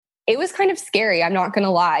it was kind of scary. I'm not going to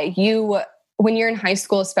lie. When you're in high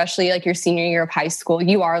school, especially like your senior year of high school,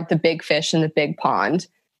 you are the big fish in the big pond.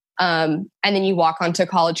 And then you walk onto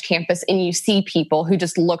college campus and you see people who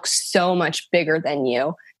just look so much bigger than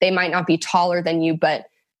you. They might not be taller than you, but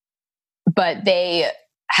they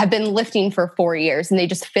have been lifting for 4 years and they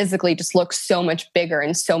just physically just look so much bigger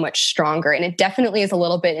and so much stronger. And it definitely is a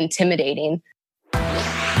little bit intimidating.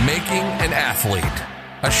 Making an Athlete,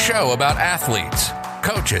 a show about athletes,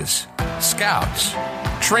 coaches, scouts,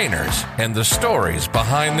 trainers, and the stories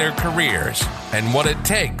behind their careers and what it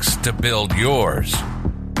takes to build yours.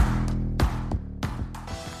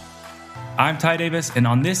 I'm Ty Davis, and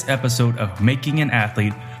on this episode of Making an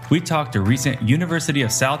Athlete, we talk to recent University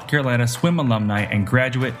of South Carolina swim alumni and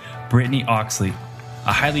graduate Brittany Oxley.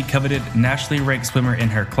 A highly coveted, nationally ranked swimmer in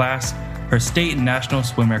her class, her state and national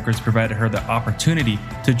swim records provided her the opportunity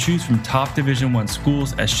to choose from top Division I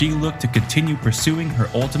schools as she looked to continue pursuing her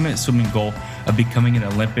ultimate swimming goal of becoming an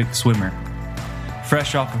Olympic swimmer.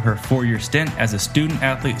 Fresh off of her 4-year stint as a student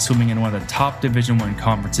athlete swimming in one of the top Division I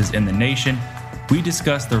conferences in the nation, we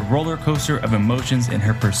discuss the roller coaster of emotions in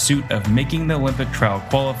her pursuit of making the Olympic trial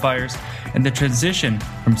qualifiers and the transition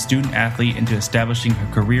from student athlete into establishing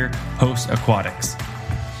her career post-aquatics.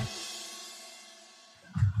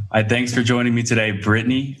 Thanks for joining me today,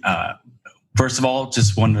 Brittany. First of all,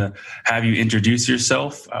 just wanted to have you introduce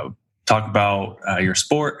yourself, talk about your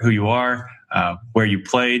sport, who you are, where you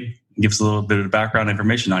played, give us a little bit of background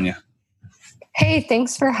information on you. Hey,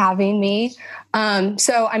 thanks for having me. I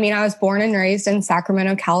was born and raised in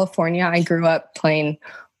Sacramento, California. I grew up playing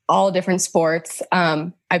all different sports.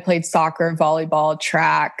 I played soccer, volleyball,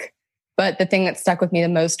 track, but the thing that stuck with me the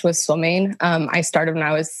most was swimming. I started when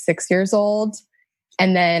I was 6 years old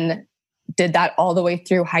and then did that all the way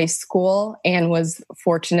through high school and was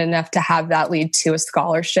fortunate enough to have that lead to a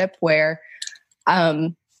scholarship where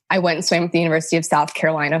I went and swam at the University of South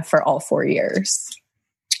Carolina for all 4 years.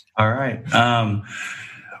 All right.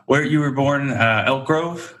 Where you were born, Elk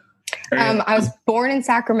Grove? I was born in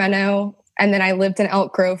Sacramento, and then I lived in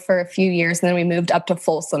Elk Grove for a few years, and then we moved up to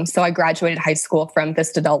Folsom. So I graduated high school from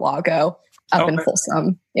Vista del Lago up in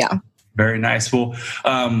Folsom. Yeah. Very nice. Well,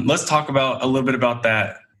 let's talk about a little bit about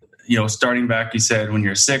that. You know, starting back, you said when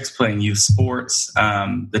you're 6, playing youth sports,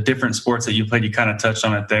 the different sports that you played, you kind of touched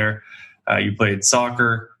on it there. You played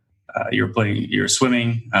soccer, you were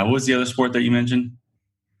swimming. What was the other sport that you mentioned?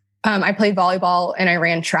 I played volleyball and I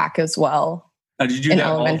ran track as well. Did you do that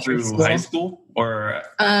all through high school or?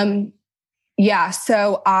 Yeah.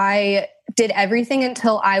 So I did everything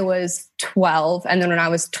until I was 12. And then when I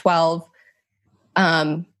was 12,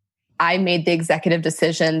 I made the executive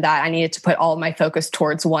decision that I needed to put all of my focus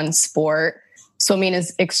towards one sport. Swimming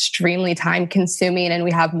is extremely time consuming and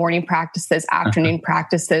we have morning practices, afternoon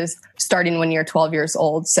practices starting when you're 12 years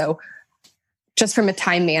old. So just from a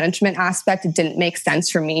time management aspect, it didn't make sense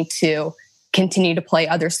for me to continue to play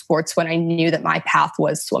other sports when I knew that my path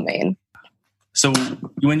was swimming. So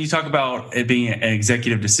when you talk about it being an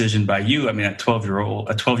executive decision by you, I mean, at 12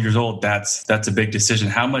 years old, that's a big decision.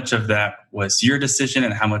 How much of that was your decision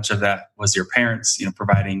and how much of that was your parents,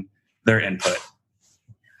 providing their input?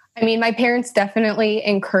 I mean, my parents definitely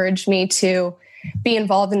encouraged me to be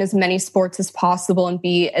involved in as many sports as possible and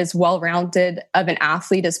be as well-rounded of an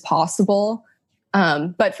athlete as possible.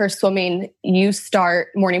 But for swimming, you start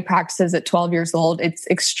morning practices at 12 years old. It's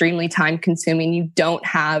extremely time consuming. You don't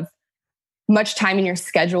have much time in your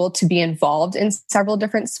schedule to be involved in several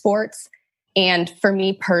different sports. And for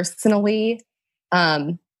me personally,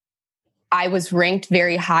 I was ranked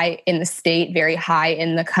very high in the state, very high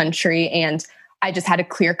in the country. And I just had a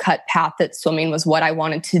clear-cut path that swimming was what I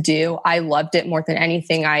wanted to do. I loved it more than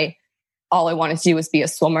anything. All I wanted to do was be a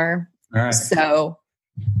swimmer. All right. So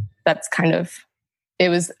that's kind of... It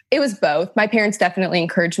was both. My parents definitely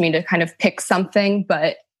encouraged me to kind of pick something,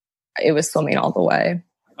 but it was swimming all the way.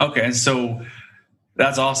 Okay. And so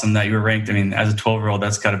that's awesome that you were ranked. I mean, as a 12-year-old,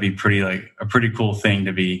 that's got to be a pretty cool thing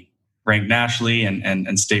to be ranked nationally and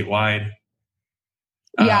statewide.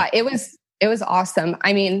 Yeah, it was awesome.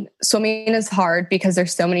 I mean, swimming is hard because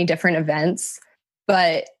there's so many different events,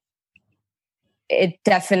 but it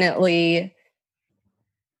definitely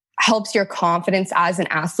helps your confidence as an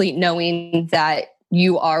athlete knowing that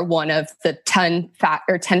you are one of the 10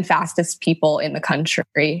 fastest people in the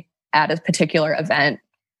country at a particular event.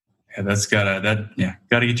 Yeah, that's gotta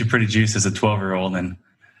get you pretty juiced as a 12-year-old. And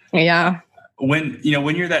yeah, when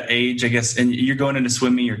you're that age, I guess, and you're going into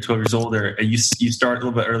swimming, you're 12 years old, or you start a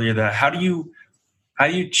little bit earlier. How do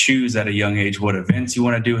you choose at a young age what events you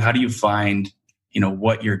want to do? How do you find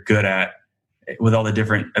what you're good at with all the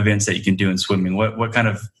different events that you can do in swimming? What kind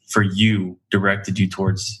of for you directed you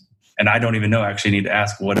towards And I don't even know, actually need to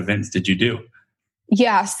ask, what events did you do?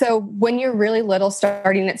 Yeah. So when you're really little,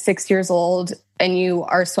 starting at 6 years old, and you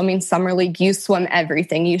are swimming summer league, you swim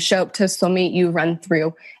everything. You show up to swim meet, you run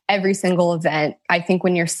through every single event. I think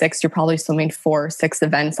when you're 6, you're probably swimming 4 or 6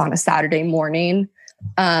 events on a Saturday morning.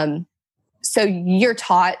 So you're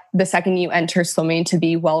taught the second you enter swimming to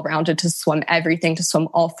be well-rounded, to swim everything, to swim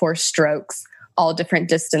all 4 strokes, all different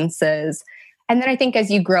distances. And then I think as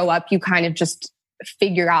you grow up, you kind of just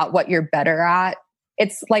figure out what you're better at.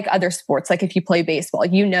 It's like other sports. Like if you play baseball,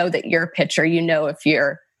 you know that you're a pitcher. You know if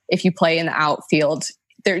you play in the outfield,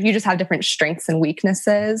 you just have different strengths and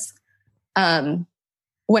weaknesses.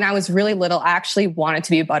 When I was really little, I actually wanted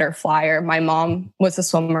to be a butterflyer. My mom was a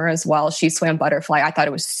swimmer as well. She swam butterfly. I thought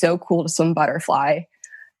it was so cool to swim butterfly.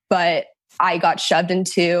 But I got shoved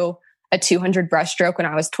into a 200 breaststroke when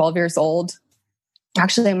I was 12 years old.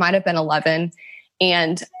 Actually, I might have been 11.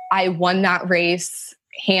 And I won that race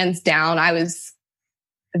hands down.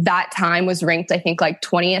 That time was ranked, I think, like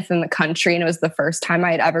 20th in the country. And it was the first time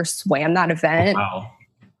I had ever swam that event. Wow.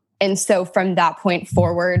 And so from that point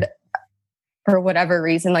forward, for whatever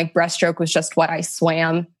reason, like breaststroke was just what I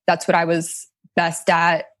swam. That's what I was best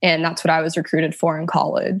at. And that's what I was recruited for in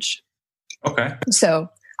college. Okay. So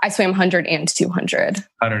I swam 100 and 200.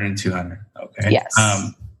 100 and 200. Okay. Yes.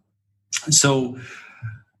 So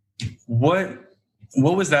what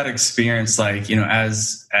was that experience like,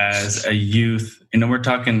 as a youth? We're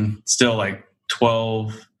talking still like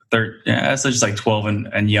 12, 13, so just like 12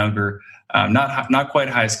 and younger, not quite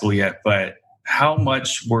high school yet, but how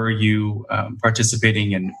much were you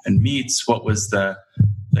participating in meets? What was the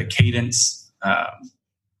cadence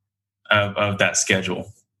of that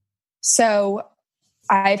schedule? So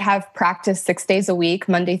I'd have practice 6 days a week,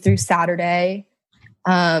 Monday through Saturday.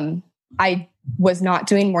 I was not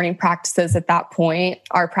doing morning practices at that point.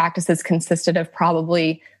 Our practices consisted of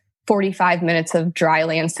probably 45 minutes of dry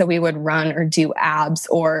land. So we would run or do abs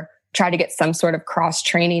or try to get some sort of cross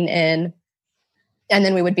training in. And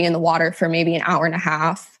then we would be in the water for maybe an hour and a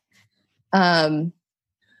half.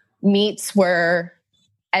 Meets were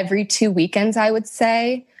every 2 weekends, I would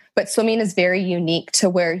say. But swimming is very unique to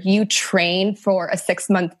where you train for a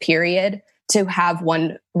 6-month period to have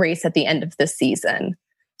one race at the end of the season.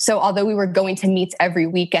 So although we were going to meets every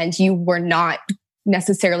weekend, you were not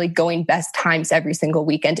necessarily going best times every single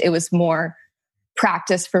weekend. It was more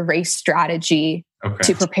practice for race strategy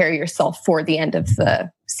to prepare yourself for the end of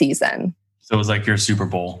the season. So it was like your Super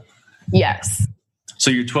Bowl. Yes. So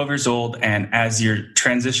you're 12 years old, and as you're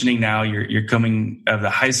transitioning now, you're coming of the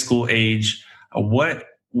high school age. What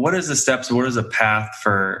is the steps? What is the path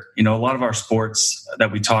for, a lot of our sports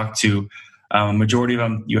that we talk to, majority of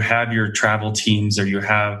them, you have your travel teams or you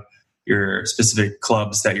have your specific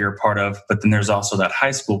clubs that you're a part of, but then there's also that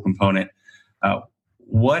high school component.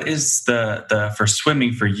 What is the for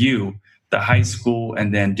swimming for you, the high school,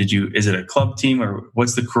 and then is it a club team, or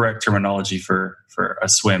what's the correct terminology for a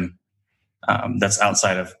swim that's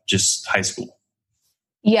outside of just high school?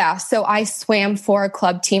 Yeah, so I swam for a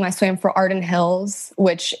club team. I swam for Arden Hills,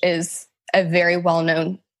 which is a very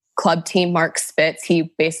well-known club team. Mark Spitz,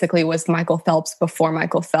 he basically was Michael Phelps before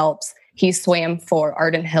Michael Phelps. He swam for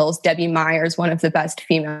Arden Hills. Debbie Myers, one of the best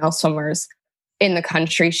female swimmers in the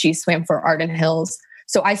country, she swam for Arden Hills.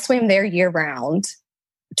 So I swam there year-round,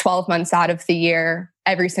 12 months out of the year,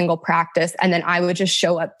 every single practice. And then I would just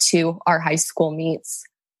show up to our high school meets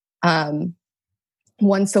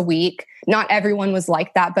once a week. Not everyone was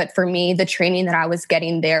like that, but for me, the training that I was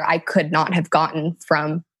getting there, I could not have gotten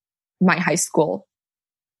from my high school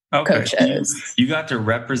coaches. You got to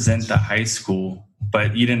represent the high school,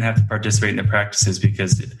 but you didn't have to participate in the practices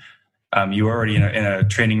because you were already in a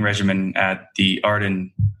training regimen at the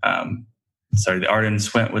Arden, the Arden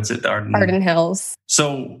swim. What's it? Arden Hills.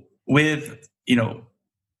 So with,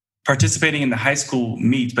 participating in the high school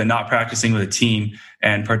meets, but not practicing with a team,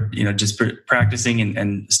 and just practicing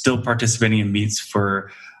and still participating in meets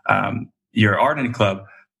for your Arden club,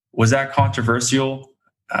 was that controversial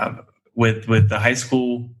with the high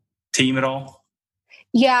school team at all?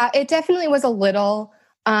 Yeah, it definitely was a little.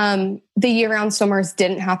 The year-round swimmers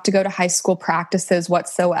didn't have to go to high school practices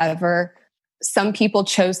whatsoever. Some people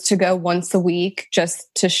chose to go once a week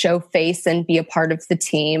just to show face and be a part of the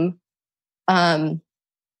team.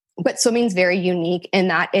 But swimming's very unique in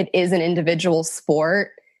that it is an individual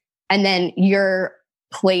sport. And then your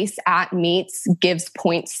place at meets gives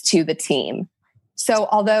points to the team. So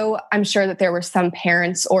although I'm sure that there were some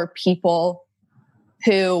parents or people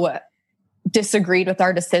who disagreed with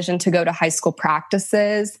our decision to go to high school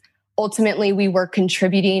practices, ultimately we were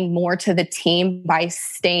contributing more to the team by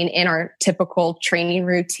staying in our typical training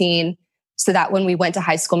routine, so that when we went to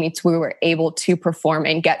high school meets, we were able to perform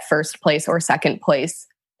and get first place or second place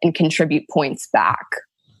and contribute points back.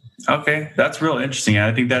 Okay, that's real interesting.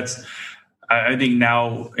 I think I think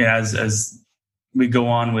now as we go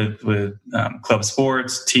on with club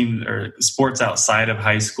sports, team or sports outside of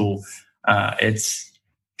high school, it's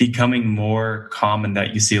becoming more common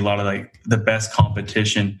that you see a lot of like the best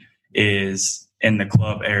competition is in the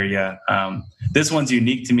club area. This one's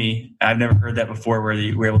unique to me. I've never heard that before, where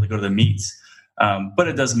you were able to go to the meets. But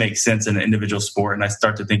it does make sense in an individual sport. And I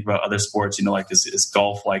start to think about other sports, like is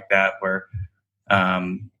golf like that, where,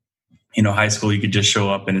 high school, you could just show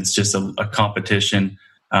up and it's just a competition,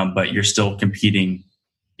 but you're still competing,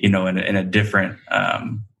 in a different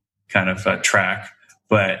kind of track.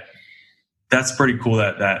 But that's pretty cool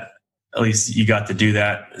that at least you got to do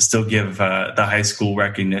that, still give the high school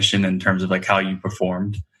recognition in terms of like how you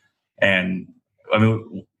performed. And I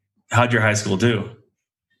mean, how'd your high school do?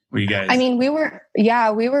 Were you guys? I mean, we were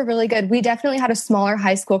really good. We definitely had a smaller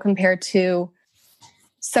high school compared to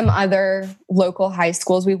some other local high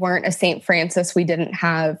schools. We weren't a St. Francis. We didn't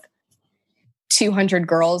have 200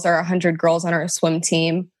 girls or 100 girls on our swim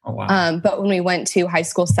team. Oh, wow. But when we went to high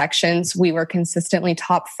school sections, we were consistently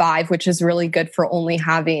top 5, which is really good for only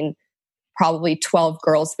having probably 12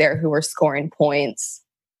 girls there who were scoring points.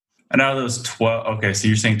 And out of those 12, okay, so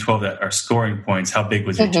you're saying 12 that are scoring points. How big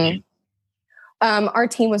was your team? Our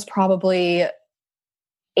team was probably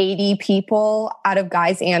 80 people out of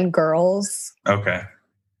guys and girls. Okay.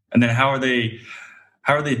 And then how are they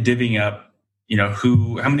divvying up,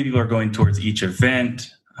 how many people are going towards each event?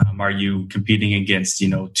 Are you competing against,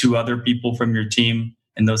 2 other people from your team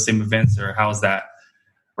in those same events, or how's that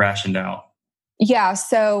rationed out? Yeah.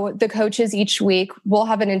 So the coaches each week will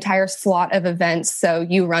have an entire slot of events. So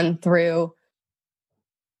you run through,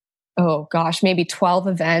 maybe 12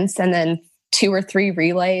 events and then 2 or 3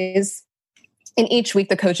 relays. And each week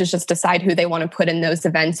the coaches just decide who they want to put in those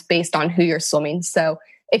events based on who you're swimming. So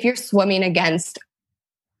if you're swimming against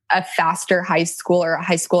a faster high school or a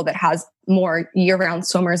high school that has more year-round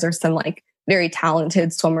swimmers or some like very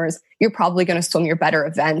talented swimmers, you're probably going to swim your better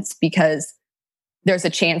events because there's a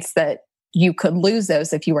chance that you could lose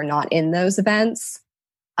those if you were not in those events.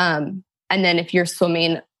 And then if you're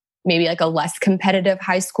swimming maybe like a less competitive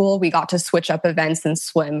high school, we got to switch up events and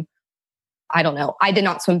swim. I don't know. I did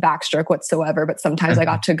not swim backstroke whatsoever, but sometimes I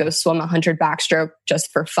got to go swim 100 backstroke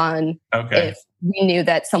just for fun. Okay. If we knew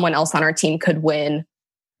that someone else on our team could win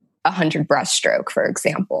 100 breaststroke, for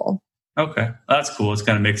example. Okay. That's cool. It's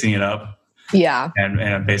kind of mixing it up. Yeah.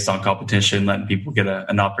 And based on competition, letting people get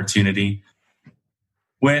an opportunity.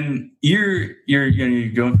 When you're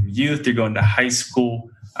going from youth, you're going to high school,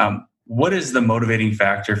 what is the motivating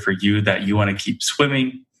factor for you that you want to keep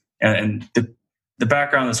swimming? And the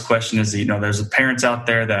background of this question is, there's parents out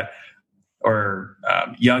there that, or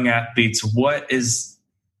young athletes, what is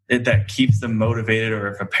it that keeps them motivated? Or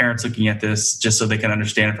if a parent's looking at this, just so they can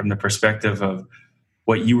understand from the perspective of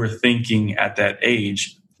what you were thinking at that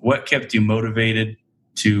age, what kept you motivated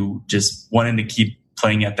to just wanting to keep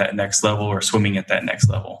playing at that next level or swimming at that next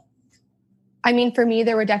level? I mean, for me,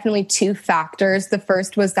 there were definitely 2 factors. The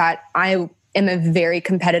first was that I am a very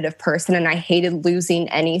competitive person and I hated losing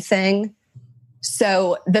anything.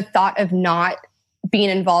 So the thought of not being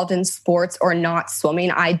involved in sports or not swimming,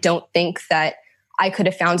 I don't think that I could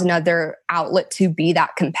have found another outlet to be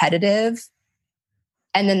that competitive.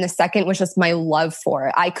 And then the second was just my love for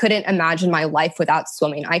it. I couldn't imagine my life without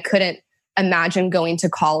swimming. I couldn't imagine going to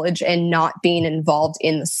college and not being involved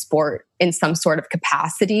in the sport in some sort of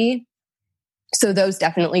capacity. So those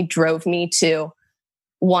definitely drove me to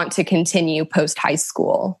want to continue post high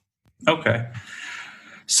school. Okay.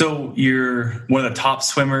 So you're one of the top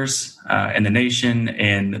swimmers in the nation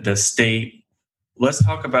and the state. Let's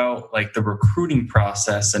talk about like the recruiting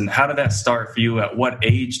process and how did that start for you? At what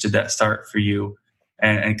age did that start for you?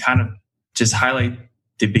 And kind of just highlight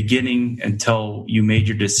the beginning until you made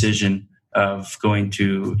your decision of going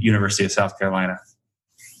to University of South Carolina.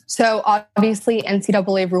 So obviously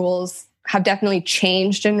NCAA rules have definitely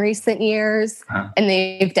changed in recent years, and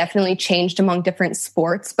they've definitely changed among different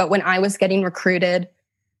sports. But when I was getting recruited,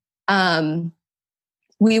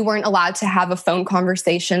 we weren't allowed to have a phone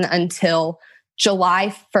conversation until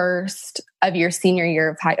July 1st of your senior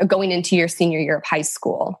year of going into your senior year of high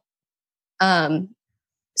school.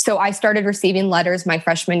 So I started receiving letters my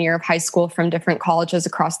freshman year of high school from different colleges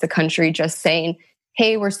across the country just saying,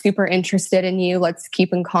 hey, we're super interested in you. Let's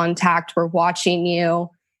keep in contact. We're watching you.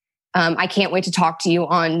 I can't wait to talk to you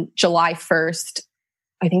on July 1st.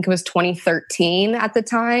 I think it was 2013 at the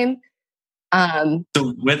time.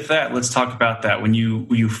 So with that, let's talk about that. When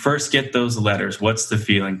you first get those letters, what's the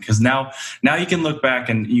feeling? Because now you can look back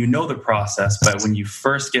and you know the process, but when you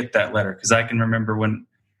first get that letter, because I can remember when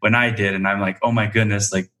I did, and I'm like, oh my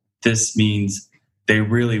goodness, like this means they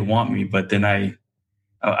really want me. But then I'm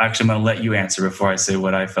going to let you answer before I say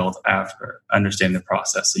what I felt after understanding the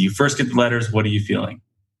process. So you first get the letters. What are you feeling?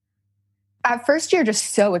 At first, you're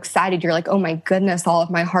just so excited. You're like, oh my goodness, all of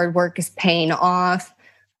my hard work is paying off.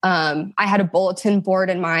 I had a bulletin board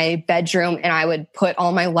in my bedroom, and I would put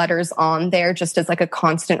all my letters on there just as like a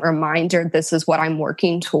constant reminder, this is what I'm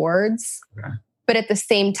working towards. Okay. But at the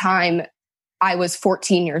same time, I was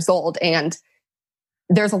 14 years old, and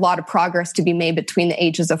there's a lot of progress to be made between the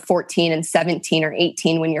ages of 14 and 17 or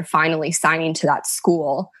 18 when you're finally signing to that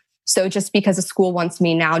school. So just because a school wants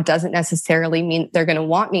me now doesn't necessarily mean they're going to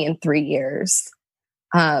want me in 3 years.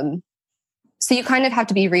 So you kind of have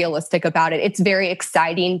to be realistic about it. It's very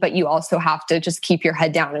exciting, but you also have to just keep your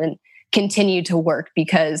head down and continue to work,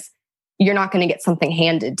 because you're not going to get something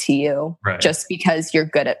handed to you just because you're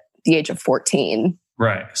good at the age of 14.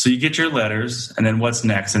 Right. So you get your letters, and then what's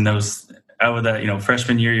next? And those, out of that,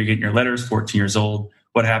 freshman year, you're getting your letters, 14 years old.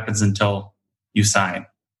 What happens until you sign?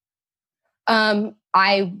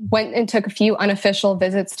 I went and took a few unofficial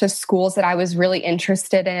visits to schools that I was really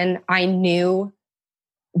interested in. I knew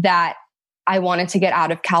that I wanted to get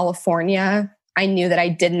out of California. I knew that I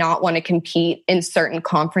did not want to compete in certain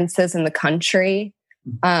conferences in the country.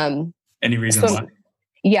 Any reason why?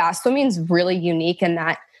 Yeah, swimming's really unique in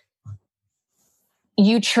that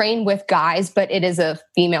you train with guys, but it is a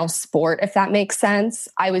female sport, if that makes sense.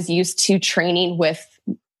 I was used to training with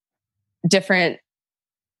different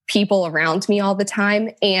people around me all the time,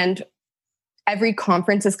 and every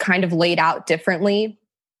conference is kind of laid out differently,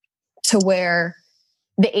 to where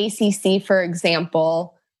the ACC, for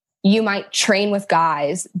example, you might train with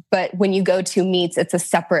guys, but when you go to meets, it's a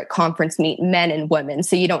separate conference meet, men and women.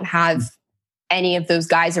 So you don't have any of those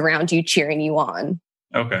guys around you cheering you on.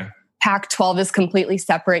 Okay. Pac-12 is completely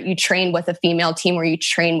separate. You train with a female team, or you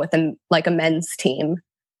train with a men's team.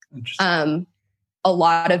 A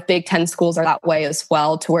lot of Big Ten schools are that way as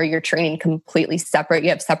well, to where you're training completely separate.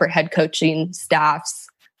 You have separate head coaching staffs,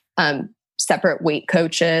 separate weight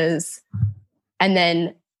coaches. And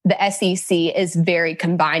then the SEC is very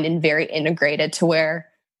combined and very integrated, to where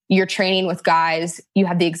you're training with guys, you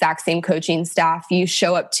have the exact same coaching staff, you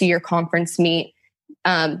show up to your conference meet,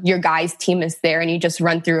 your guys' team is there, and you just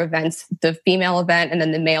run through events, the female event and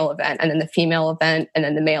then the male event, and then the female event and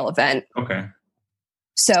then the male event. Okay.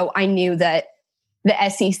 So I knew that the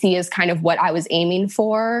SEC is kind of what I was aiming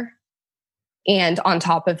for. And on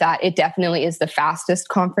top of that, it definitely is the fastest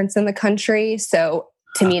conference in the country. So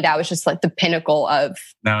to me, that was just like the pinnacle of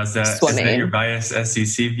now. Is that your biased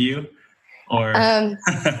SEC view, or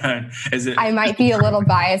is it? I might be a little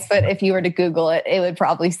biased, but if you were to Google it, it would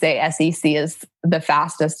probably say SEC is the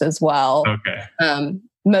fastest as well. Okay.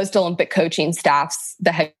 Most Olympic coaching staffs,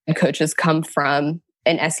 the head coaches come from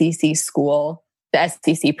an SEC school. The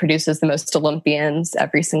SEC produces the most Olympians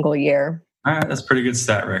every single year. All right, that's a pretty good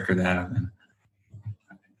stat record to have.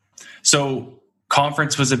 So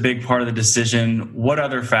conference was a big part of the decision. What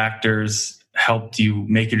other factors helped you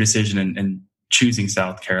make your decision in choosing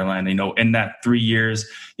South Carolina? In that 3 years,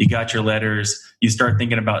 you got your letters, you start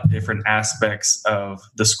thinking about different aspects of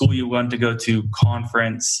the school you want to go to,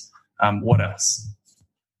 conference. What else?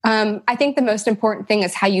 I think the most important thing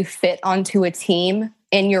is how you fit onto a team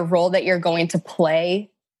and your role that you're going to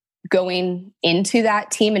play going into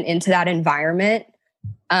that team and into that environment.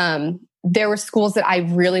 There were schools that I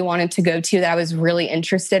really wanted to go to that I was really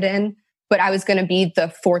interested in, but I was going to be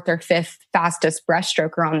the 4th or 5th fastest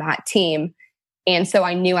breaststroker on that team. And so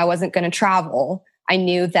I knew I wasn't going to travel. I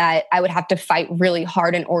knew that I would have to fight really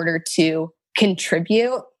hard in order to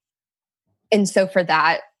contribute. And so for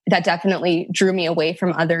that definitely drew me away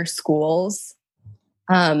from other schools.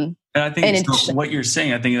 And I think what you're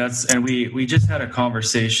saying, I think that's, and we just had a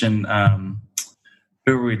conversation.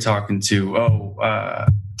 Who were we talking to?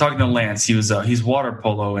 Talking to Lance. He's water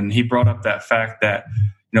polo, and he brought up that fact that,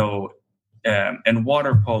 in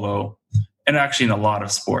water polo, and actually in a lot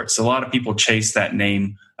of sports, a lot of people chase that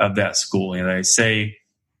name of that school. They say,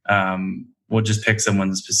 we'll just pick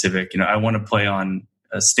someone specific. I want to play on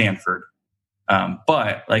Stanford.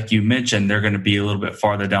 But like you mentioned, they're going to be a little bit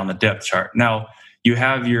farther down the depth chart. Now, you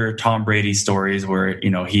have your Tom Brady stories where,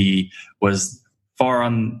 he was far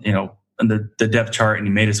on, the depth chart, and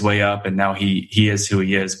he made his way up, and now he is who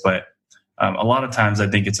he is. But a lot of times I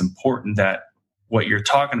think it's important that what you're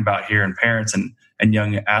talking about here, and parents and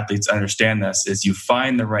young athletes understand this, is you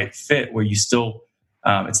find the right fit where you still,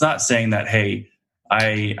 it's not saying that, hey,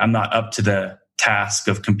 I'm not up to the task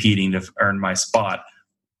of competing to earn my spot.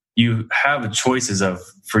 You have choices of,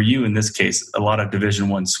 for you in this case, a lot of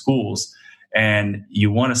Division I schools, and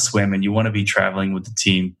you want to swim and you want to be traveling with the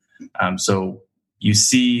team. So you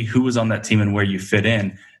see who was on that team and where you fit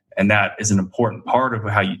in. And that is an important part of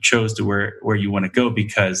how you chose to where you want to go,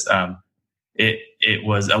 because it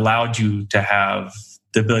was allowed you to have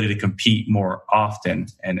the ability to compete more often.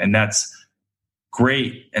 And that's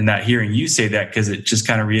great. And that hearing you say that, because it just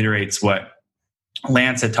kind of reiterates what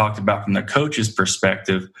Lance had talked about from the coach's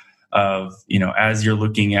perspective of, as you're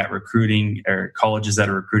looking at recruiting or colleges that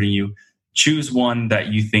are recruiting you, choose one that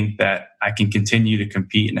you think that I can continue to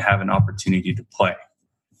compete and have an opportunity to play.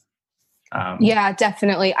 Yeah,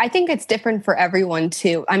 definitely. I think it's different for everyone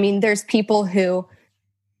too. I mean, there's people who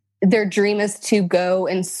their dream is to go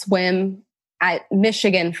and swim at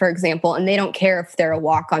Michigan, for example, and they don't care if they're a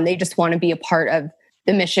walk-on. They just want to be a part of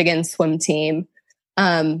the Michigan swim team.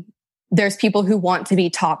 There's people who want to be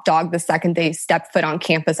top dog the second they step foot on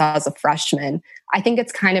campus as a freshman. I think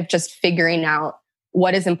it's kind of just figuring out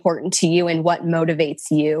what is important to you and what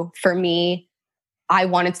motivates you. For me, I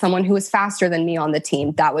wanted someone who was faster than me on the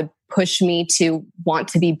team. That would push me to want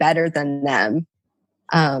to be better than them.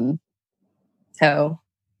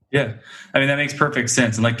 Yeah, I mean, that makes perfect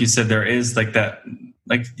sense. And like you said, there is like that,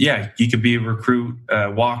 you could be a recruit,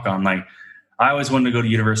 walk-on. Like, I always wanted to go to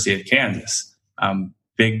University of Kansas.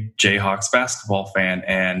 Big Jayhawks basketball fan.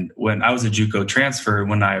 And when I was a JUCO transfer,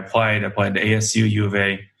 when I applied to ASU, U of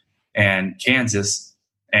A, and Kansas,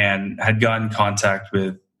 and had gotten in contact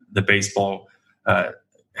with the baseball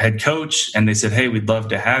head coach, and they said, "Hey, we'd love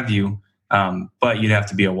to have you, but you'd have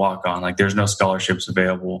to be a walk-on. Like, there's no scholarships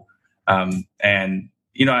available." And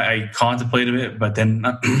I contemplated it, but then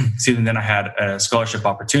then I had a scholarship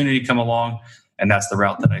opportunity come along, and that's the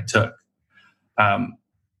route that I took.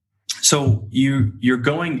 So you're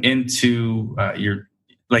going into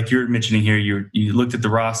like you're mentioning here, you looked at the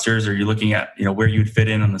rosters, or you're looking at where you'd fit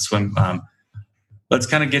in on the swim. Let's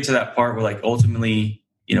kind of get to that part where, like, ultimately,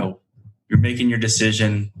 you're making your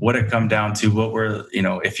decision. What it come down to? What were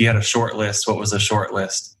if you had a short list, what was the short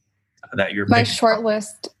list that you're? My short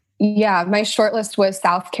list was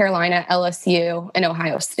South Carolina, LSU, and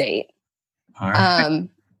Ohio State. All right.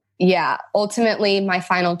 Ultimately, my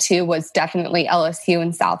final two was definitely LSU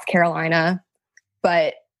and South Carolina.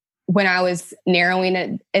 But when I was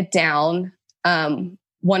narrowing it down,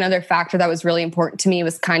 one other factor that was really important to me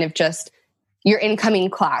was kind of just your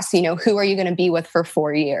incoming class. Who are you going to be with for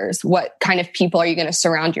 4 years? What kind of people are you going to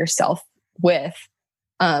surround yourself with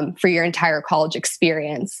for your entire college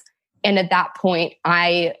experience? And at that point,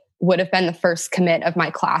 I would have been the first commit of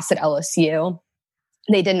my class at LSU.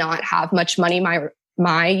 They did not have much money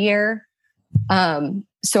my year.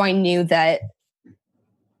 So I knew that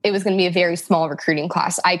it was going to be a very small recruiting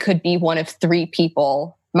class. I could be one of 3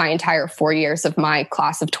 people my entire 4 years of my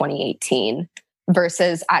class of 2018.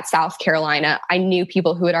 Versus at South Carolina, I knew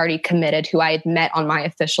people who had already committed, who I had met on my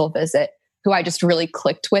official visit, who I just really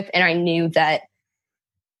clicked with. And I knew that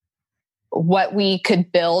what we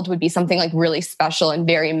could build would be something like really special and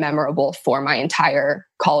very memorable for my entire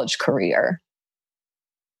college career.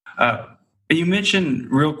 You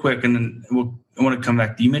mentioned real quick, and then I want to come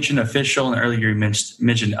back. You mentioned official, and earlier you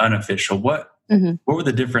mentioned unofficial. What were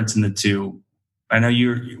the difference in the two? I know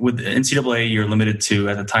with the NCAA, you're limited to,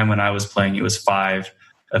 at the time when I was playing, it was 5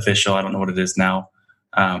 official. I don't know what it is now.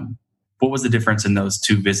 What was the difference in those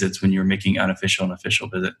 2 visits when you were making unofficial and official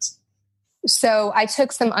visits? So I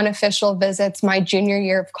took some unofficial visits my junior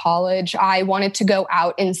year of college. I wanted to go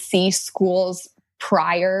out and see schools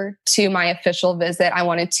prior to my official visit. I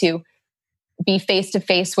wanted to be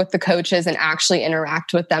face-to-face with the coaches and actually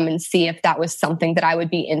interact with them and see if that was something that I would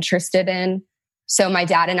be interested in. So my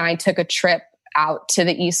dad and I took a trip out to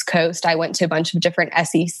the East Coast. I went to a bunch of different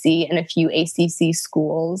SEC and a few ACC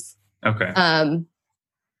schools. Okay.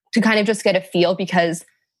 To kind of just get a feel, because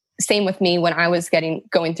same with me when I was going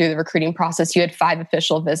through the recruiting process, you had 5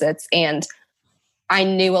 official visits, and I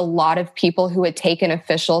knew a lot of people who had taken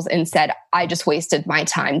officials and said, I just wasted my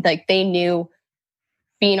time. Like, they knew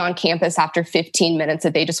being on campus after 15 minutes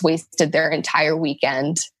that they just wasted their entire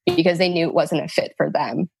weekend because they knew it wasn't a fit for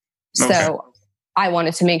them. Okay. So I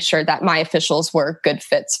wanted to make sure that my officials were good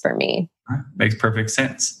fits for me. Makes perfect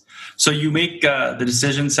sense. So you make the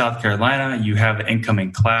decision, South Carolina, you have an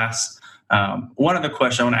incoming class. One other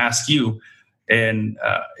question I want to ask you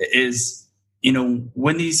is,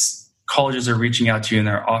 when these colleges are reaching out to you and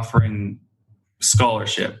they're offering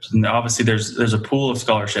scholarships, and obviously there's a pool of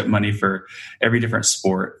scholarship money for every different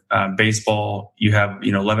sport. Baseball, you have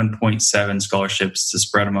 11.7 scholarships to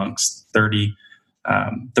spread amongst 30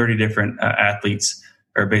 30 different athletes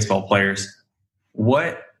or baseball players.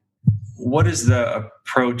 What is the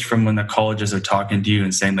approach from when the colleges are talking to you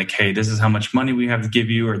and saying like, hey, this is how much money we have to give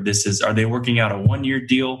you, or are they working out a 1-year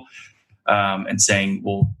deal and saying,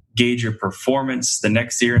 we'll gauge your performance the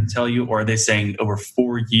next year and tell you, or are they saying over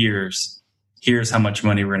 4 years, here's how much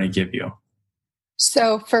money we're going to give you?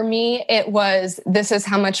 So for me, it was, this is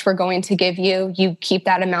how much we're going to give you. You keep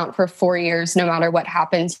that amount for 4 years. No matter what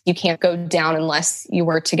happens, you can't go down unless you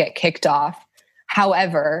were to get kicked off.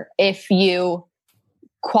 However, if you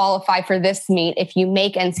qualify for this meet, if you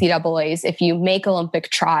make NCAAs, if you make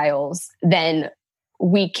Olympic trials, then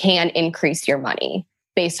we can increase your money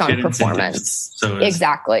based on performance. So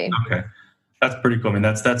exactly. Okay. That's pretty cool. I mean,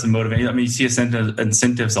 that's a motivation. I mean, you see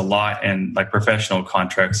incentives a lot in like professional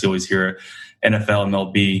contracts. You always hear NFL,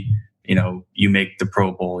 MLB, you make the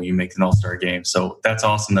Pro Bowl, you make an All-Star game. So that's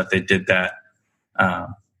awesome that they did that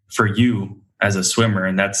for you as a swimmer.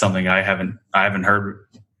 And that's something I haven't heard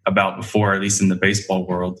about before, at least in the baseball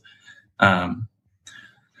world.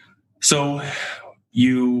 So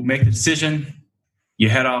you make the decision, you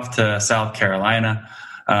head off to South Carolina.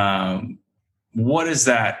 What is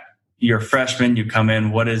that? You're a freshman, you come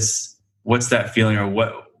in. What's that feeling, or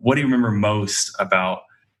what do you remember most about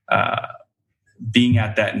being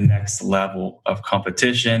at that next level of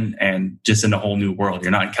competition and just in a whole new world? You're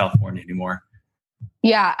not in California anymore.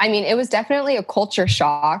 Yeah, I mean, it was definitely a culture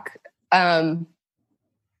shock.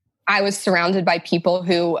 I was surrounded by people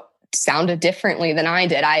who sounded differently than I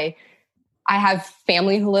did. I have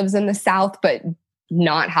family who lives in the South, but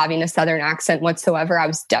not having a Southern accent whatsoever, I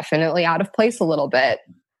was definitely out of place a little bit.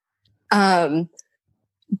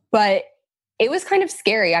 But it was kind of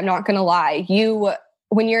scary. I'm not going to lie.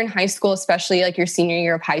 When you're in high school, especially like your senior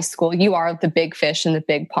year of high school, you are the big fish in the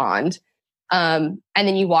big pond. And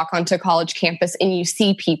then you walk onto college campus and you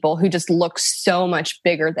see people who just look so much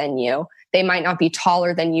bigger than you. They might not be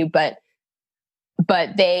taller than you, but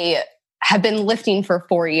they have been lifting for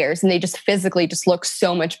 4 years and they just physically just look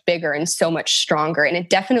so much bigger and so much stronger. And it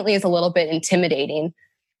definitely is a little bit intimidating,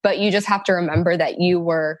 but you just have to remember that you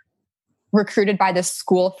were recruited by this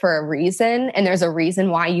school for a reason, and there's a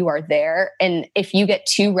reason why you are there. And if you get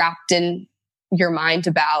too wrapped in your mind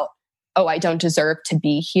about, oh, I don't deserve to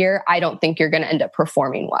be here, I don't think you're going to end up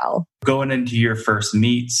performing well. Going into your first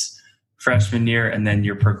meets, freshman year, and then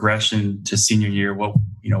your progression to senior year, what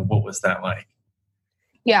was that like?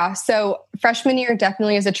 Yeah, so freshman year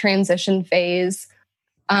definitely is a transition phase.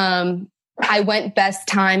 I went best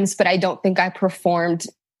times, but I don't think I performed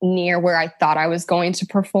near where I thought I was going to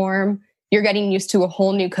perform. You're getting used to a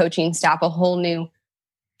whole new coaching staff, a whole new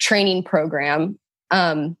training program.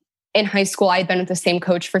 In high school, I had been with the same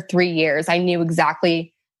coach for 3 years. I knew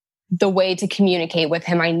exactly the way to communicate with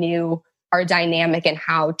him. I knew our dynamic and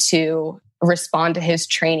how to respond to his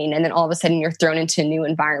training. And then all of a sudden you're thrown into a new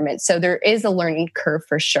environment. So there is a learning curve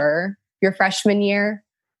for sure. Your freshman year.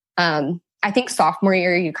 I think sophomore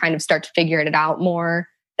year, you kind of start to figure it out more.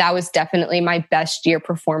 That was definitely my best year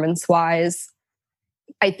performance-wise.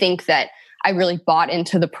 I think that I really bought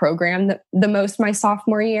into the program the most my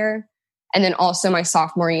sophomore year. And then also my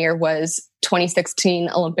sophomore year was 2016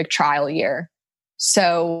 Olympic trial year.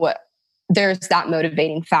 So there's that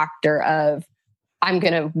motivating factor of I'm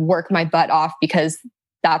going to work my butt off because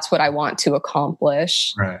that's what I want to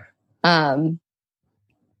accomplish. Right.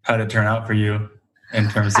 How did it turn out for you in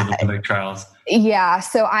terms of Olympic trials? Yeah.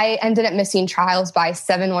 So I ended up missing trials by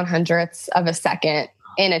 7/100ths of a second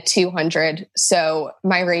in a 200. So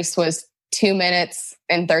my race was 2 minutes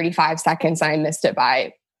and 35 seconds. And I missed it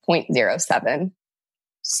by 0.07.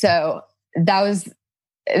 So that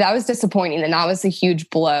was disappointing. And that was a huge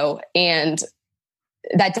blow. And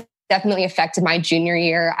that definitely affected my junior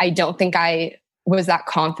year. I don't think I was that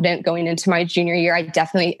confident going into my junior year. I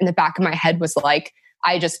definitely, in the back of my head, was like,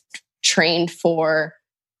 I just trained for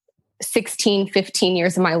 16, 15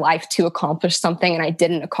 years of my life to accomplish something, and I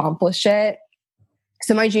didn't accomplish it.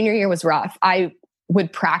 So my junior year was rough. I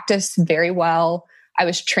would practice very well. I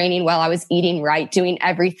was training well. I was eating right, doing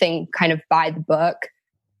everything kind of by the book.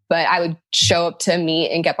 But I would show up to meet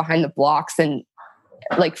and get behind the blocks, and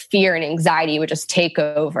like fear and anxiety would just take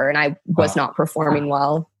over, and I was not performing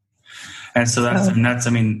well. And so that's, I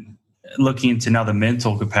mean, looking into now the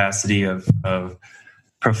mental capacity of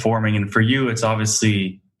performing. And for you, it's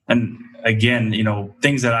obviously, and again,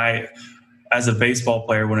 things that I, as a baseball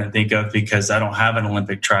player, wouldn't think of because I don't have an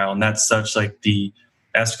Olympic trial. And that's such like the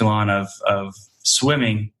echelon of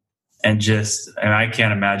swimming, and I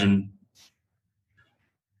can't imagine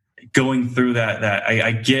going through that.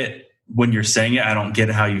 I get when you're saying it, I don't get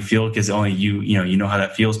how you feel because only you know how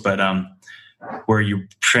that feels. But where you're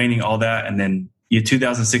training all that and then you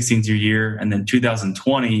 2016 is your year, and then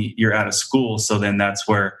 2020 you're out of school. So then that's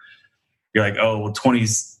where you're like, oh, well, 20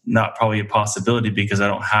 is not probably a possibility because I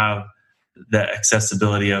don't have the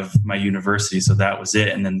accessibility of my university. So that was it.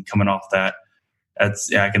 And then coming off that,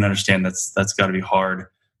 I can understand that's got to be hard.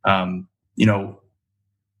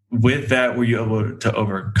 With that, were you able to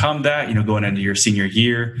overcome that, going into your senior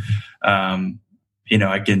year?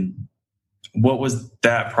 What was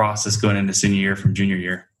that process going into senior year from junior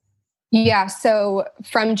year? Yeah. So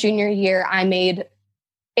from junior year,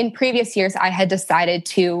 in previous years, I had decided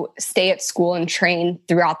to stay at school and train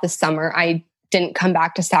throughout the summer. I didn't come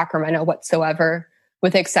back to Sacramento whatsoever,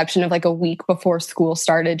 with the exception of like a week before school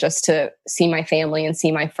started, just to see my family and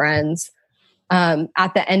see my friends.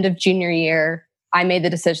 At the end of junior year, I made the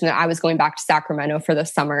decision that I was going back to Sacramento for the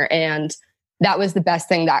summer. And that was the best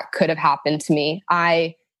thing that could have happened to me.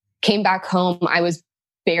 I came back home. I was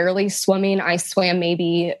barely swimming. I swam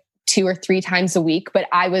maybe 2 or 3 times a week, but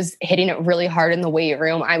I was hitting it really hard in the weight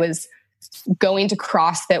room. I was going to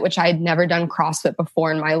CrossFit, which I had never done CrossFit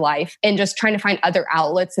before in my life, and just trying to find other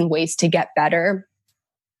outlets and ways to get better.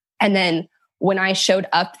 And then when I showed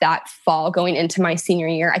up that fall going into my senior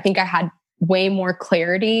year, I think I had way more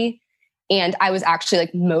clarity. And I was actually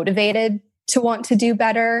like motivated to want to do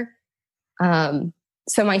better.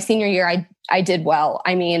 So my senior year, I did well.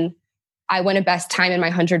 I mean, I won a best time in my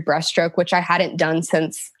 100 breaststroke, which I hadn't done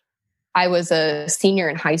since I was a senior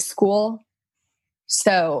in high school.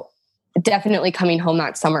 So definitely coming home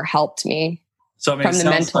that summer helped me. So I mean, it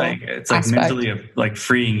sounds like it's like aspect. Mentally like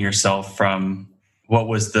freeing yourself from what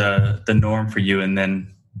was the norm for you. And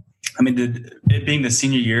then, I mean, it being the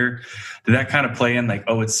senior year, did that kind of play in like,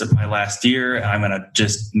 oh, it's my last year, I'm going to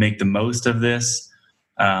just make the most of this?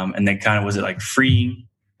 And then kind of, was it like freeing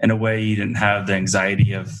in a way? You didn't have the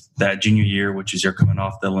anxiety of that junior year, which is you're coming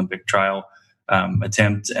off the Olympic trial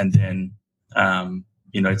attempt. And then,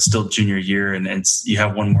 it's still junior year and you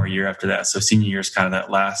have one more year after that. So senior year is kind of that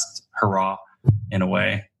last hurrah in a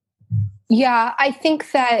way. Yeah, I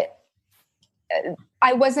think that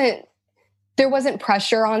there wasn't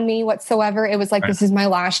pressure on me whatsoever. It was like, This is my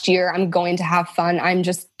last year. I'm going to have fun. I'm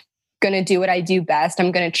just going to do what I do best.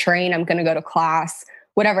 I'm going to train. I'm going to go to class.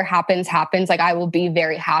 Whatever happens, happens. Like, I will be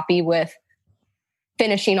very happy with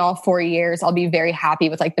finishing all 4 years. I'll be very happy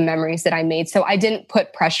with like the memories that I made. So I didn't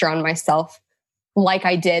put pressure on myself like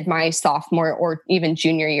I did my sophomore or even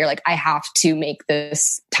junior year. Like, I have to make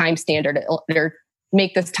this time standard or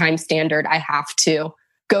make this time standard. I have to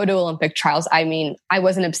go to Olympic trials. I mean, I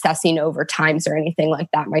wasn't obsessing over times or anything like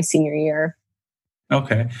that my senior year.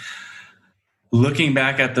 Okay. Looking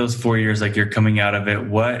back at those 4 years, like you're coming out of it,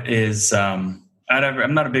 what is, I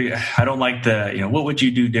don't like the, what would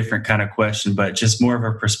you do different kind of question, but just more of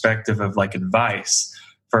a perspective of like advice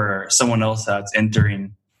for someone else that's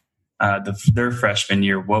entering their freshman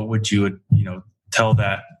year. What would you, tell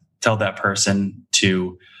that person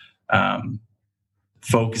to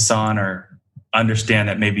focus on or understand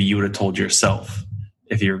that maybe you would have told yourself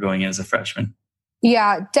if you were going in as a freshman?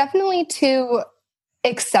 Yeah, definitely to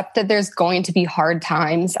accept that there's going to be hard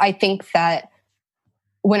times. I think that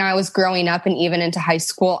when I was growing up and even into high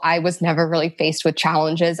school, I was never really faced with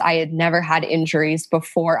challenges. I had never had injuries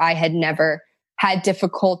before. I had never had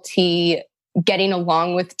difficulty getting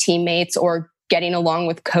along with teammates or getting along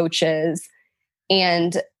with coaches.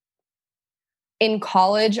 And in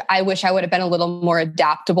college, I wish I would have been a little more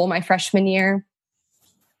adaptable my freshman year.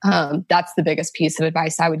 That's the biggest piece of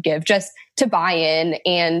advice I would give, just to buy in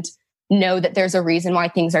and know that there's a reason why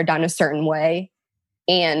things are done a certain way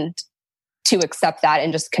and to accept that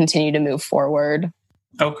and just continue to move forward.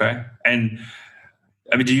 Okay. And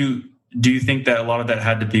I mean, do you think that a lot of that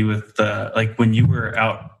had to be with like when you were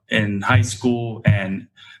out in high school and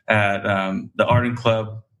at the Arden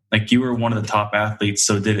Club, like you were one of the top athletes.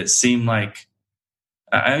 So did it seem like,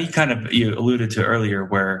 you alluded to earlier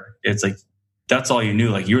where it's like, that's all you knew,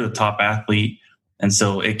 like you were the top athlete. And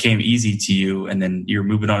so it came easy to you. And then you're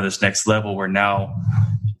moving on to this next level where now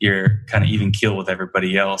you're kind of even keel with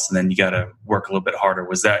everybody else. And then you got to work a little bit harder.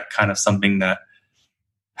 Was that kind of something that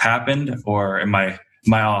happened, or am I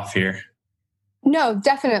off here? No,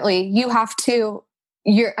 definitely. You have to,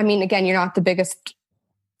 you're not the biggest,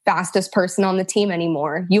 fastest person on the team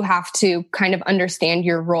anymore. You have to kind of understand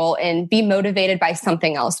your role and be motivated by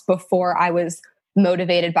something else. Before, I was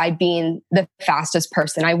motivated by being the fastest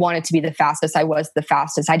person. I wanted to be the fastest. I was the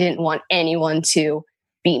fastest. I didn't want anyone to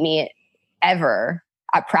beat me ever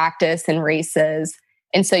at practice and races.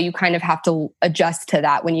 And so you kind of have to adjust to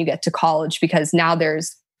that when you get to college, because now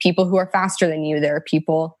there's people who are faster than you. There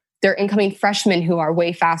are incoming freshmen who are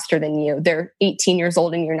way faster than you. They're 18 years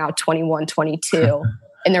old and you're now 21, 22.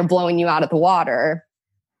 and they're blowing you out of the water.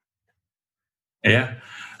 Yeah.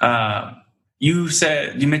 You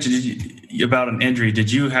mentioned about an injury.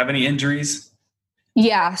 Did you have any injuries?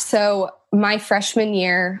 Yeah. So my freshman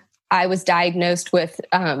year, I was diagnosed with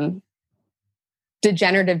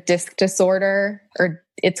degenerative disc disorder, or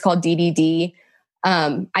it's called DDD.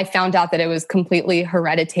 I found out that it was completely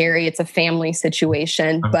hereditary. It's a family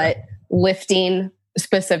situation, but lifting,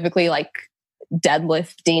 specifically like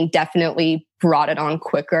deadlifting, definitely brought it on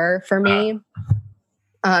quicker for me.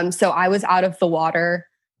 So I was out of the water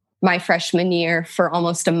my freshman year for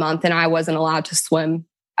almost a month, and I wasn't allowed to swim.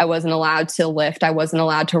 I wasn't allowed to lift. I wasn't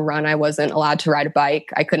allowed to run. I wasn't allowed to ride a bike.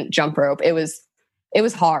 I couldn't jump rope. It was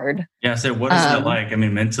hard. Yeah. So what is that like? I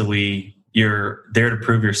mean, mentally, you're there to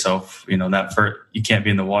prove yourself, you can't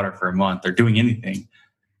be in the water for a month or doing anything.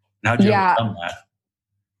 And how'd you overcome that?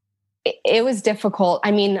 It was difficult.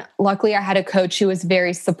 I mean, luckily I had a coach who was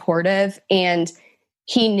very supportive, and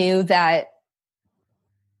he knew that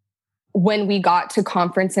when we got to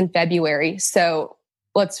conference in February, so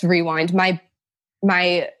let's rewind.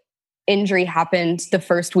 My injury happened the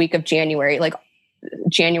first week of January, like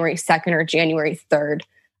January 2nd or January 3rd.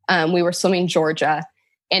 We were swimming Georgia,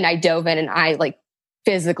 and I dove in, and I like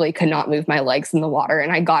physically could not move my legs in the water.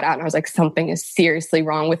 And I got out and I was like, something is seriously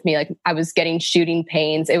wrong with me. Like I was getting shooting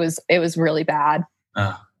pains. It was really bad.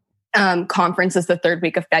 Conference is the third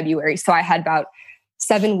week of February. So I had about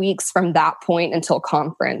 7 weeks from that point until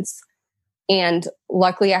conference. And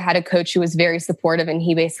luckily I had a coach who was very supportive, and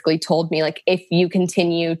he basically told me, like, if you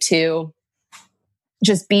continue to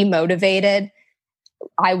just be motivated,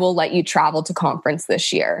 I will let you travel to conference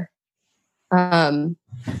this year.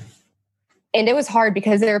 And it was hard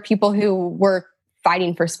because there are people who were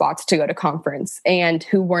fighting for spots to go to conference and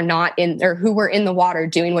who were not in, or who were in the water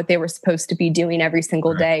doing what they were supposed to be doing every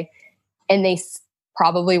single day. And they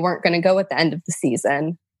probably weren't going to go at the end of the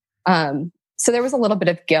season. So there was a little bit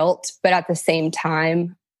of guilt, but at the same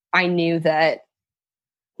time, I knew that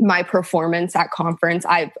my performance at conference,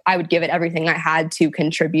 I would give it everything I had to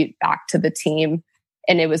contribute back to the team.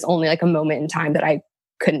 And it was only like a moment in time that I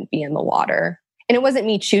couldn't be in the water. And it wasn't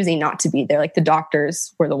me choosing not to be there. Like the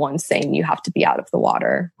doctors were the ones saying you have to be out of the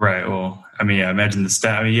water. Right. Well, I mean, I imagine the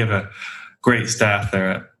staff. I mean, you have a great staff there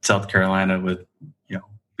at South Carolina with,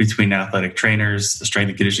 between athletic trainers, the strength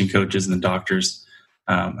and conditioning coaches, and the doctors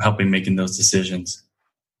helping making those decisions.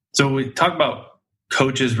 So we talk about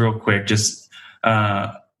coaches real quick. Just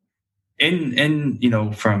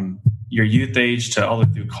in from your youth age to all the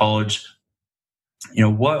way through college,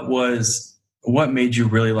 what made you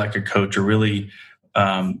really like a coach, or really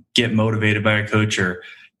get motivated by a coach, or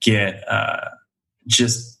get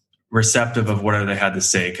just receptive of whatever they had to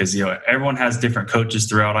say? Because everyone has different coaches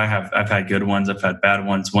throughout. I've had good ones, I've had bad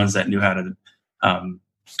ones that knew how to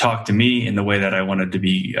talk to me in the way that I wanted to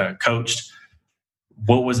be coached.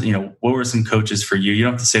 What were some coaches for you? You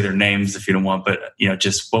don't have to say their names if you don't want, but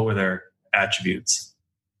just what were their attributes?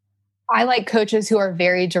 I like coaches who are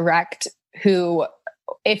very direct, who,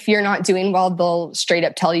 if you're not doing well, they'll straight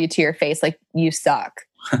up tell you to your face, like, you suck.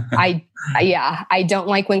 I don't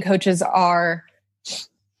like when coaches are,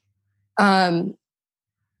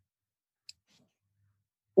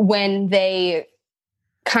 when they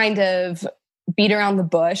kind of beat around the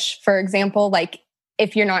bush. For example, like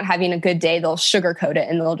if you're not having a good day, they'll sugarcoat it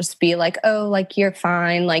and they'll just be like, oh, like, you're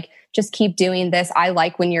fine. Like, just keep doing this. I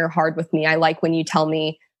like when you're hard with me. I like when you tell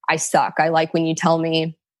me I suck. I like when you tell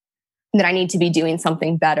me that I need to be doing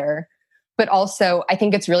something better. But also, I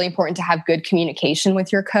think it's really important to have good communication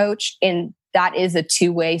with your coach. And that is a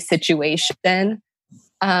two-way situation.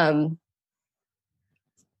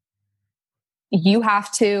 You have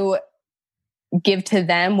to give to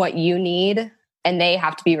them what you need, and they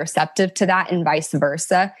have to be receptive to that, and vice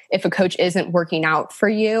versa. If a coach isn't working out for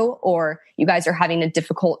you, or you guys are having a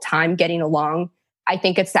difficult time getting along, I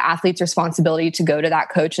think it's the athlete's responsibility to go to that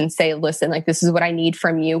coach and say, listen, like, this is what I need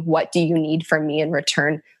from you. What do you need from me in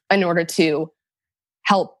return in order to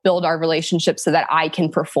help build our relationship so that I can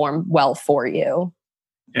perform well for you?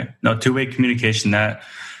 Yeah, no, two-way communication, that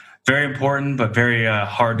very important, but very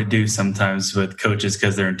hard to do sometimes with coaches,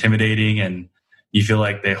 because they're intimidating and you feel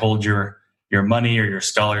like they hold your money or your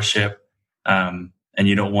scholarship, and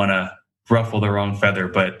you don't want to ruffle the wrong feather.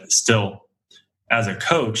 But still, as a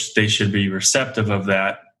coach, they should be receptive of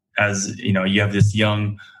that. As you have this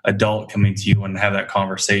young adult coming to you and have that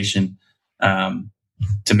conversation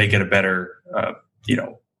to make it a better,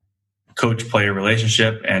 coach-player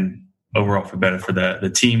relationship, and overall for better for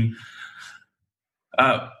the team.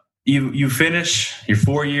 You finish your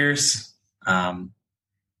 4 years.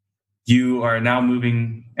 You are now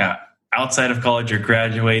moving outside of college. You're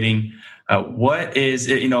graduating. What is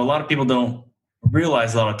it? A lot of people don't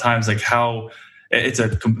realize a lot of times like how it's a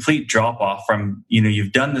complete drop off from,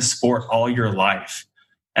 you've done this sport all your life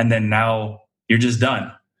and then now you're just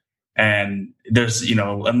done. And there's,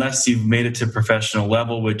 unless you've made it to professional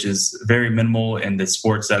level, which is very minimal in the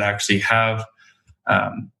sports that actually have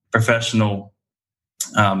professional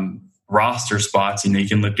roster spots, you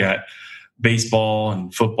can look at baseball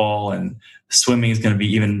and football, and swimming is going to be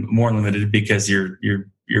even more limited because you're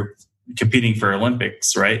competing for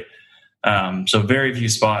Olympics, right? So very few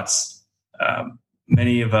spots.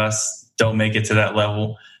 Many of us don't make it to that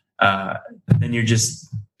level. Then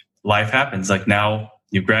life happens. Like now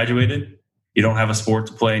you've graduated, you don't have a sport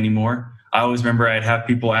to play anymore. I always remember I'd have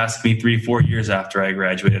people ask me 3-4 years after I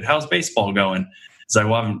graduated, how's baseball going? It's like,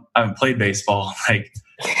 well, I haven't played baseball in like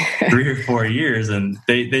 3 or 4 years. And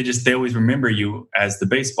they always remember you as the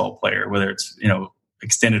baseball player, whether it's,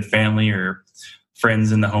 extended family or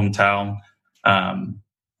friends in the hometown.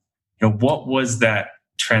 What was that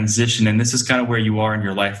transition? And this is kind of where you are in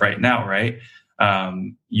your life right now, right?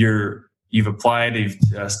 You've applied, you've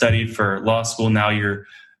studied for law school. Now you're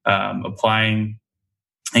applying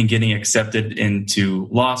and getting accepted into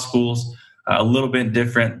law schools. A little bit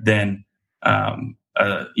different than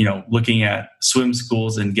looking at swim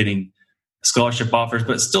schools and getting scholarship offers,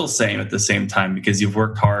 but still same at the same time because you've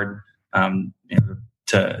worked hard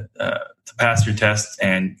to pass your test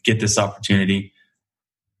and get this opportunity.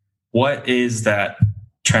 What is that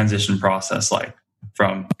transition process like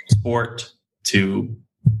from sport to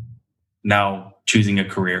now choosing a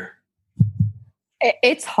career?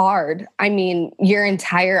 It's hard. I mean, your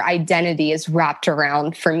entire identity is wrapped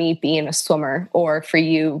around, for me, being a swimmer, or for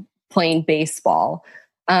you playing baseball.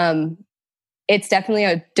 It's definitely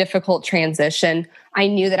a difficult transition. I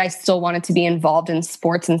knew that I still wanted to be involved in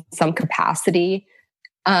sports in some capacity.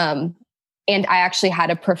 And I actually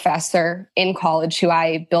had a professor in college who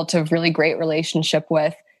I built a really great relationship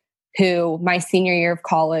with, who my senior year of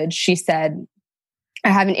college, she said, I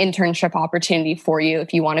have an internship opportunity for you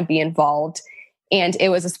if you want to be involved. And it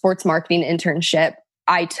was a sports marketing internship.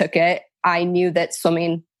 I took it. I knew that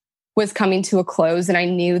swimming was coming to a close, and I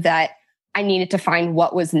knew that I needed to find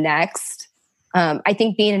what was next. I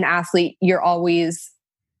think being an athlete, you're always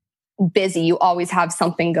busy. You always have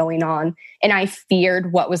something going on. And I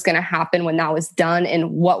feared what was going to happen when that was done,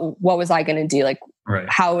 and what was I going to do? Like, right.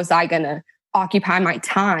 How was I going to occupy my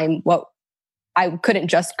time? I couldn't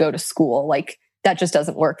just go to school. Like, that just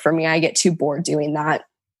doesn't work for me. I get too bored doing that.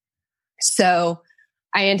 So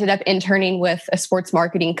I ended up interning with a sports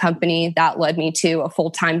marketing company that led me to a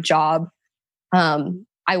full-time job.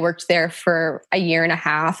 I worked there for a year and a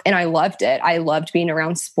half, and I loved it. I loved being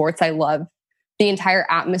around sports. I loved the entire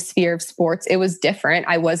atmosphere of sports. It was different.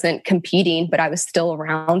 I wasn't competing, but I was still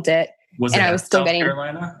around it. I was still South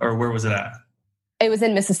Carolina, or where was it at? It was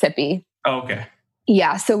in Mississippi. Oh, okay.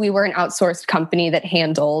 Yeah. So we were an outsourced company that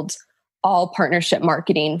handled all partnership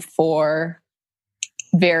marketing for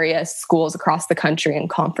various schools across the country and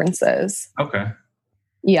conferences. Okay.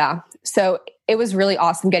 Yeah. So it was really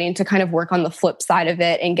awesome getting to kind of work on the flip side of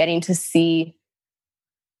it and getting to see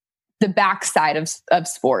the backside of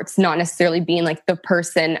sports, not necessarily being like the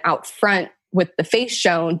person out front with the face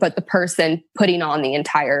shown, but the person putting on the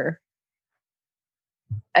entire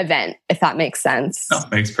event, if that makes sense. No,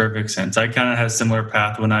 makes perfect sense. I kind of had a similar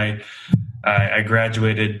path when I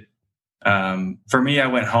graduated. For me, I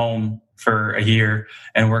went home for a year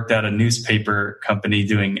and worked at a newspaper company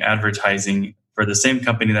doing advertising for the same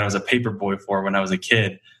company that I was a paper boy for when I was a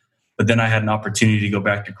kid. But then I had an opportunity to go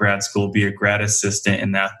back to grad school, be a grad assistant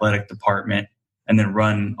in the athletic department, and then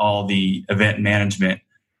run all the event management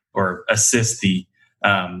or assist the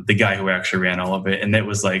guy who actually ran all of it. And it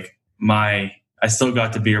was like I still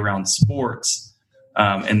got to be around sports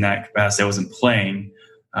in that capacity. I wasn't playing.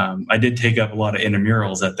 I did take up a lot of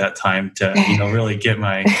intramurals at that time to, really get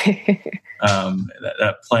my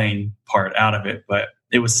that playing part out of it. But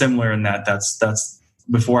it was similar in that that's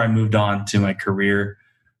before I moved on to my career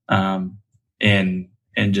in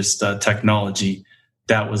just technology.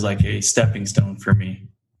 That was like a stepping stone for me.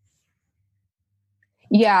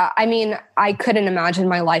 Yeah, I mean, I couldn't imagine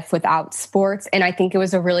my life without sports, and I think it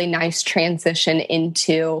was a really nice transition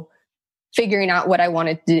into figuring out what I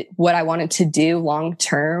wanted to do long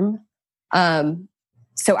term.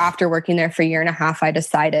 So after working there for a year and a half, I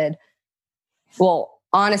decided, well,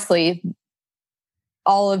 honestly,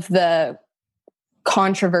 all of the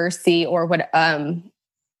controversy or what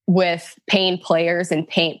with paying players and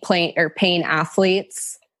paying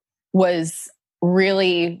athletes was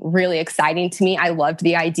really, really exciting to me. I loved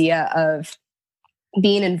the idea of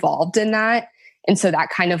being involved in that. And so that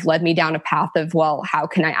kind of led me down a path of, well, how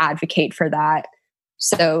can I advocate for that?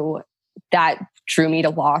 So that drew me to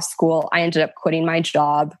law school. I ended up quitting my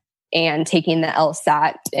job and taking the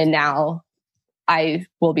LSAT. And now I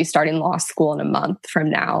will be starting law school in a month from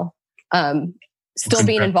now. Still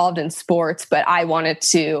being involved in sports, but I wanted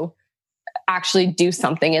to actually do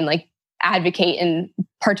something and like advocate and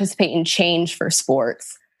participate in change for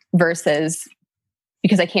sports versus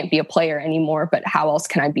because I can't be a player anymore, but how else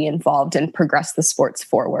can I be involved and progress the sports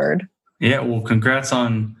forward? Yeah, well, congrats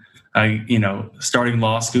on, starting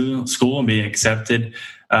law school and being accepted.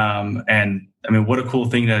 And I mean, what a cool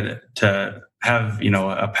thing to have,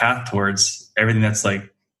 a path towards everything that's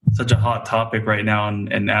like such a hot topic right now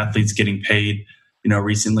and athletes getting paid.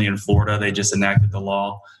 Recently in Florida, they just enacted the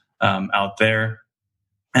law out there.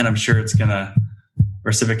 And I'm sure it's going to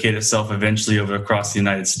reciprocate itself eventually over across the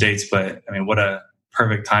United States. But I mean, what a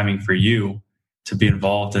perfect timing for you to be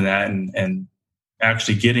involved in that and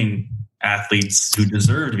actually getting athletes who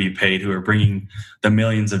deserve to be paid, who are bringing the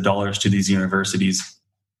millions of dollars to these universities.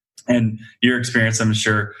 And your experience, I'm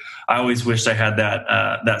sure, I always wished I had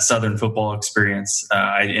that Southern football experience.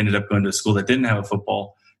 I ended up going to a school that didn't have a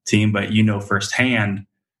football team, but firsthand,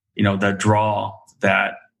 the draw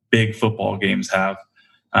that big football games have,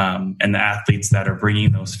 and the athletes that are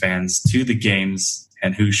bringing those fans to the games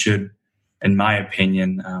and who should, in my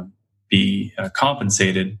opinion, be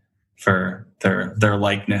compensated for their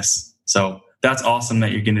likeness. So that's awesome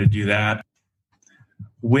that you're going to do that.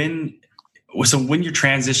 When you're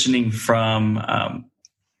transitioning from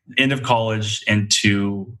end of college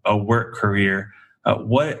into a work career,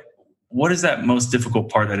 what is that most difficult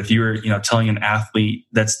part that if you were telling an athlete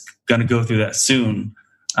that's going to go through that soon,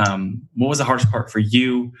 what was the hardest part for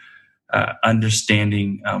you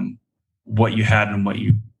understanding what you had and what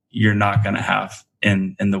you're not going to have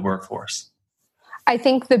in the workforce? I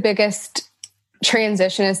think the biggest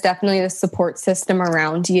transition is definitely the support system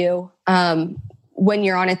around you. When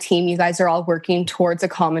you're on a team, you guys are all working towards a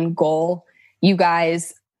common goal. You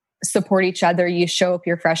guys support each other. You show up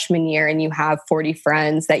your freshman year and you have 40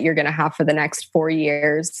 friends that you're going to have for the next 4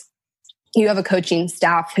 years. You have a coaching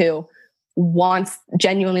staff who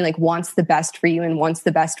genuinely wants the best for you and wants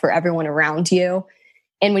the best for everyone around you.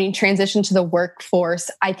 And when you transition to the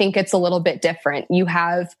workforce, I think it's a little bit different. You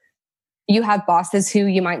have bosses who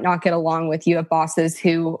you might not get along with. You have bosses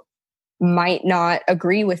who might not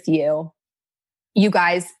agree with you. You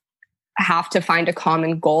guys have to find a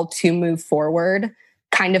common goal to move forward,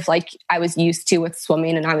 kind of like I was used to with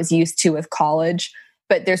swimming and I was used to with college.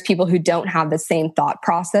 But there's people who don't have the same thought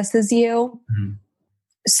process as you. Mm-hmm.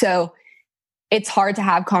 So it's hard to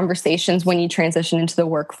have conversations when you transition into the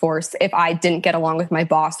workforce. If I didn't get along with my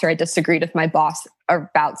boss or I disagreed with my boss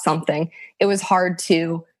about something, it was hard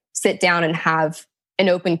to sit down and have an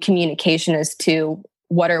open communication as to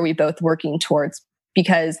what are we both working towards,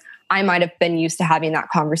 because I might have been used to having that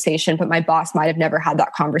conversation, but my boss might have never had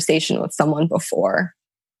that conversation with someone before.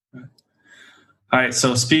 All right.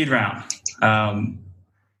 So speed round.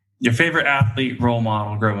 Your favorite athlete role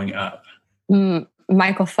model growing up?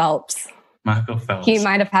 Michael Phelps. Michael Phelps. He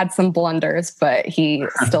might have had some blunders, but he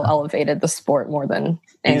still elevated the sport more than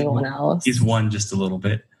anyone else. He's won just a little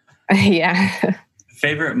bit. Yeah.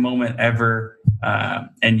 Favorite moment ever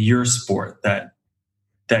in your sport that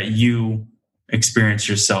you experienced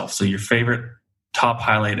yourself? So your favorite top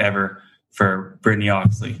highlight ever for Brittany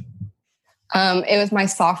Oxley? It was my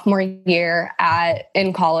sophomore year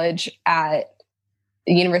in college at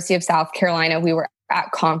the University of South Carolina. We were at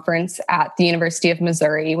conference at the University of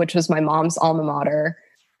Missouri, which was my mom's alma mater.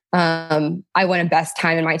 I won a best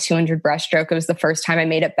time in my 200 breaststroke. It was the first time I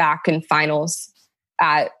made it back in finals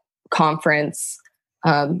at conference.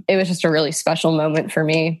 It was just a really special moment for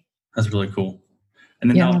me. That's really cool. And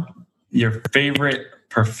then now, your favorite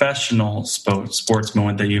professional sports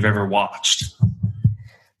moment that you've ever watched?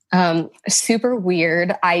 Super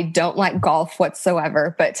weird. I don't like golf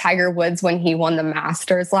whatsoever, but Tiger Woods, when he won the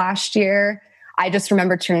Masters last year, I just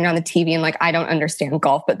remember turning on the TV and I don't understand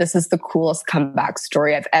golf, but this is the coolest comeback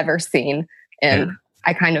story I've ever seen. And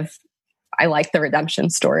I like the redemption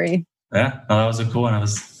story. Yeah, that was a cool one. I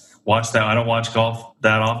watched that. I don't watch golf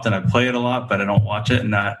that often. I play it a lot, but I don't watch it.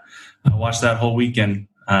 And I watched that whole weekend.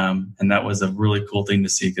 And that was a really cool thing to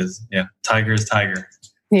see because, Tiger is Tiger.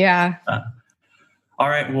 Yeah. All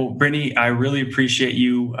right. Well, Brittany, I really appreciate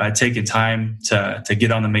you taking time to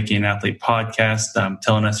get on the Making an Athlete podcast,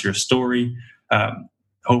 telling us your story,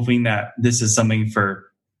 hoping that this is something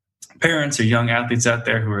for parents or young athletes out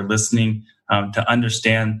there who are listening to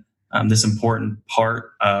understand this important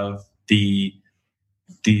part of the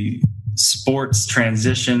sports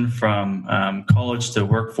transition from college to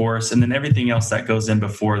workforce, and then everything else that goes in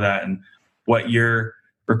before that, and what your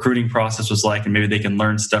recruiting process was like, and maybe they can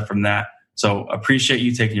learn stuff from that. So appreciate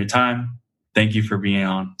you taking your time. Thank you for being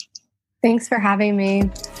on. Thanks for having me.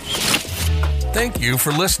 Thank you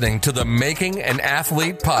for listening to the Making an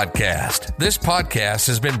Athlete podcast. This podcast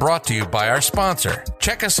has been brought to you by our sponsor.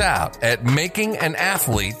 Check us out at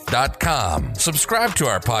makinganathlete.com. Subscribe to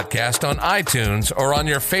our podcast on iTunes or on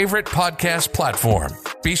your favorite podcast platform.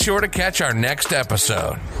 Be sure to catch our next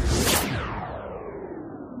episode.